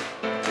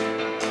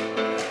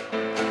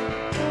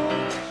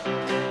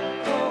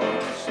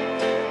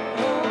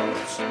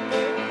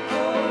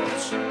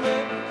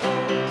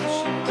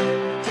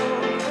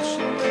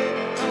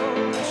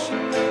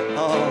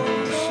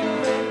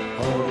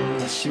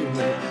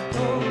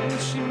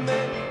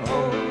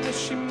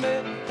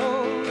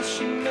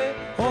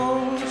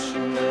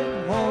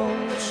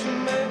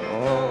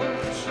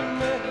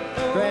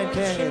 Grand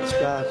Canyon,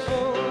 Scotch.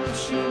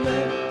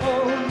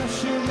 Om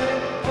Shime,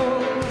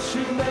 Om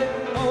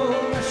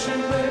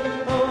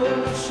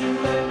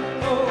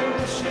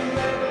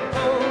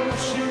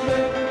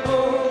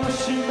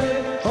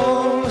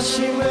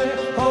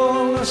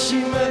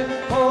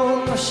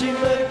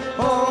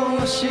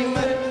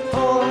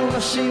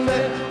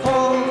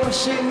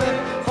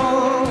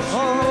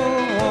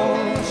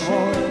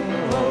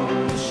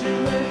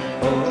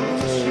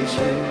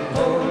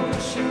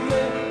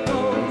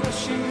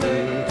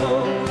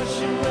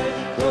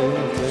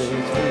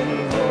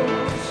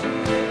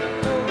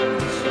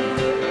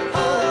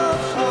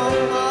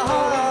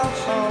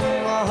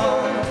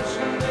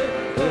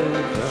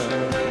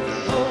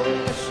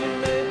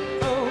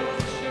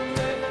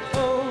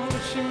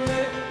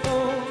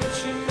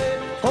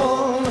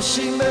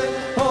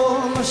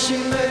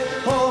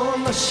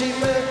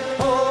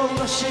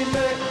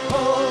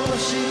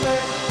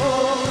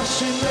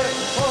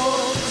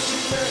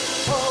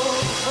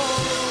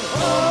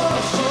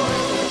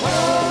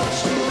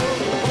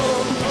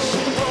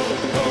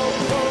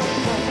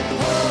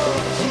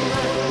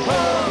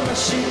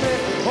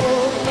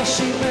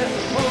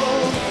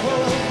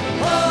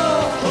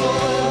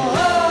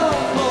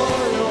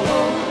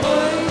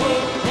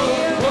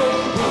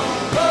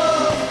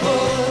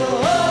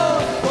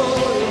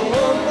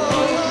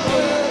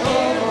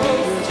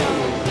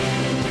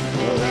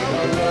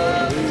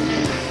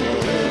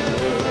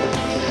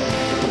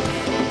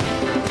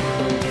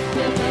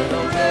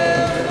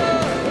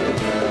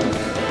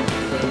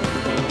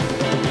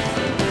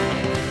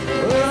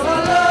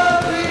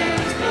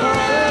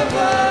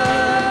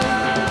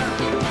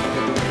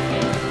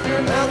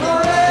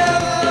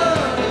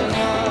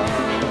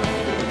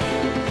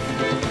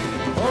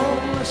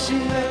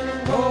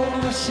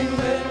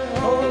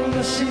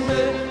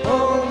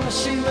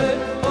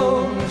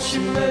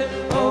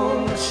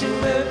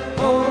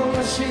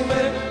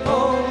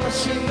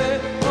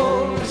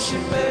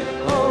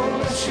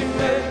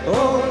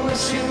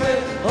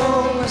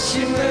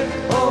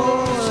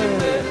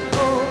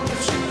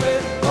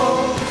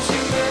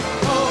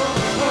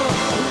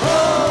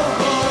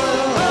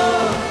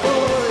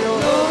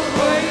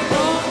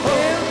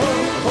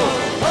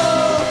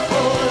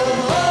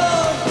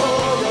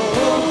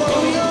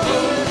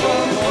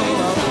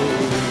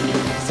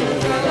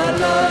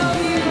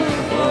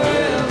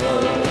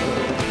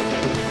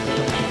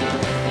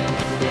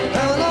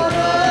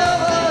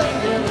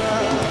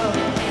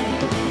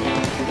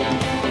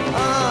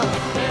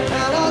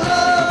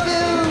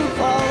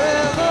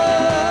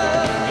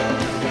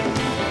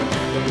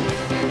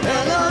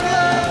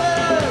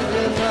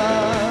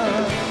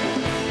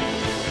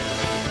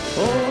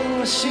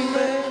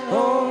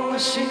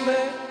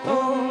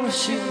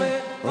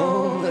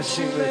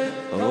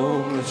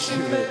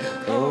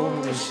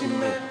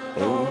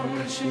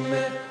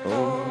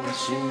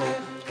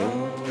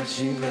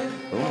Shime,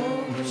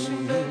 Om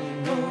Shime,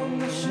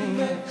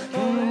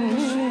 Om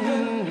Shime.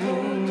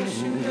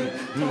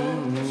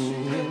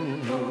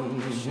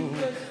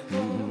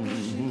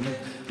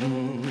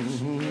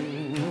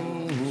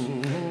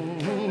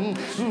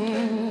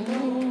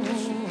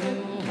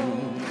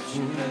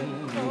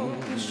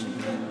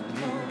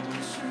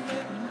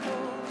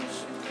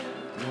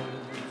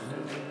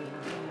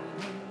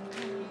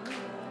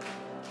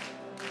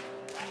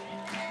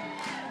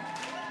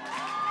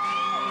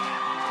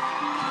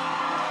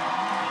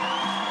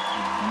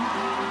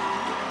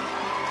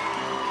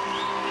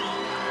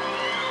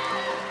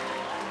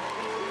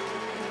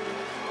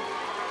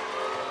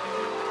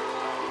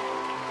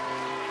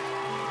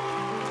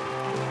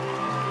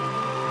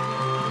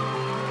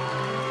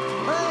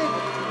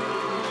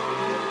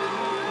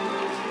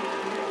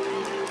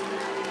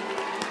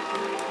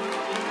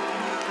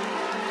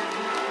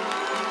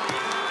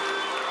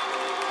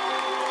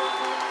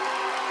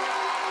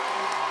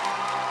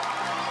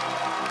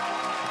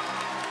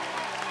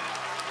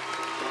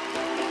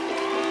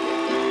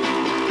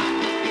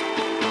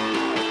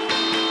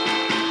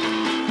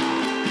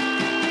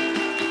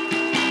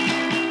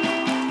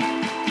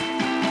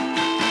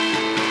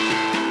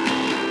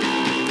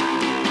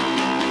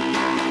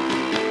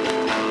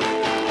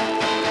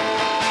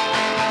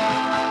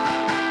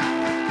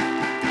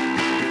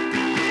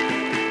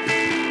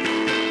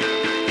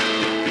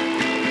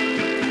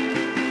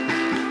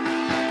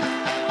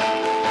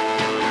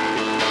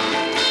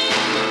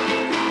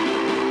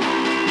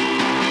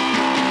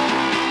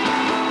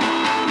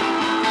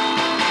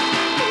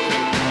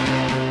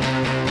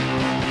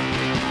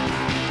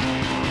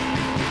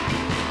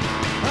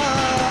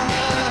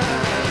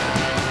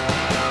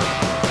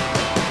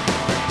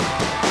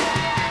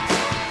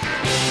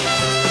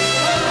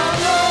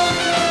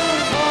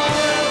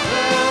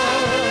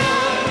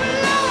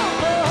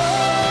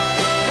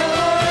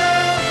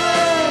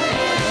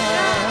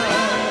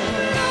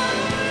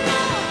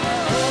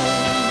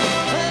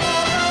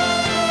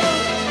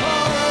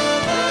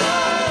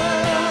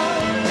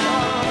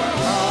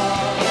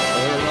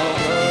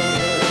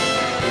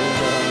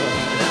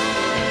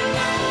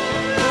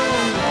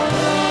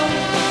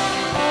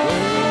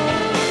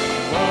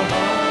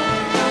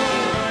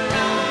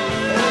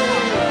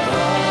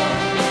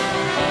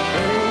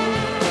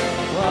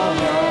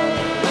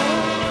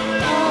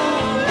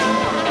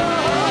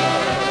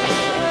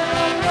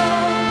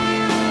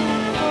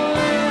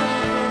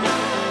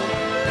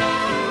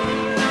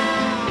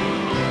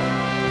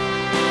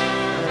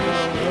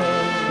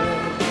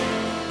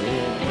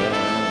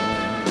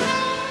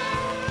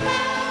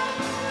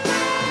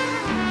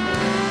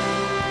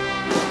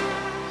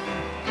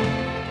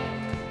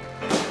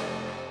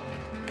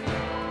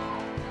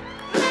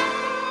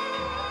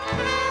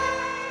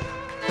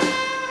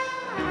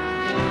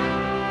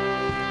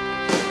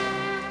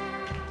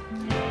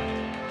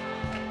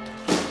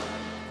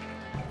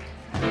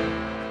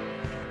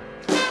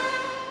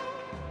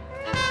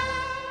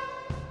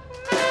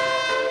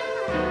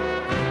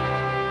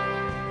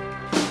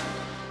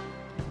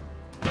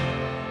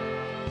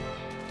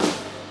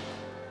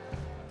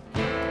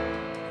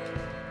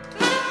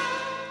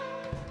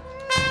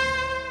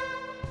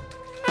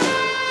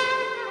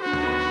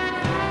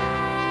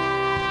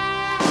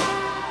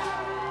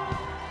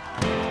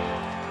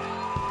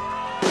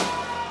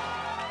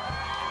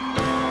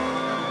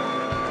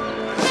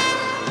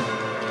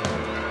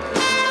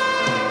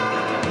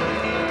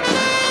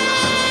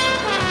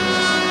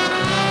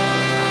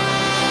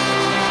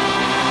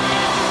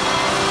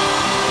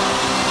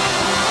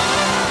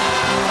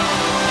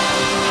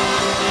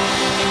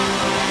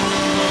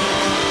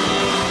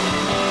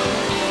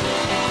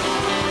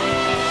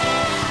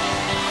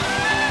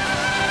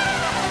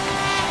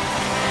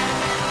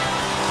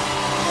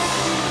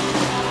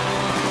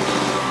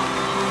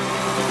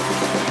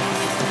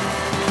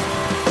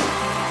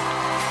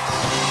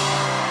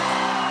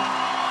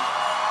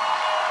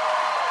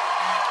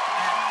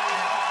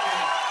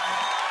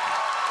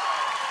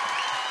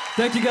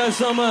 Thank you guys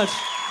so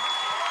much.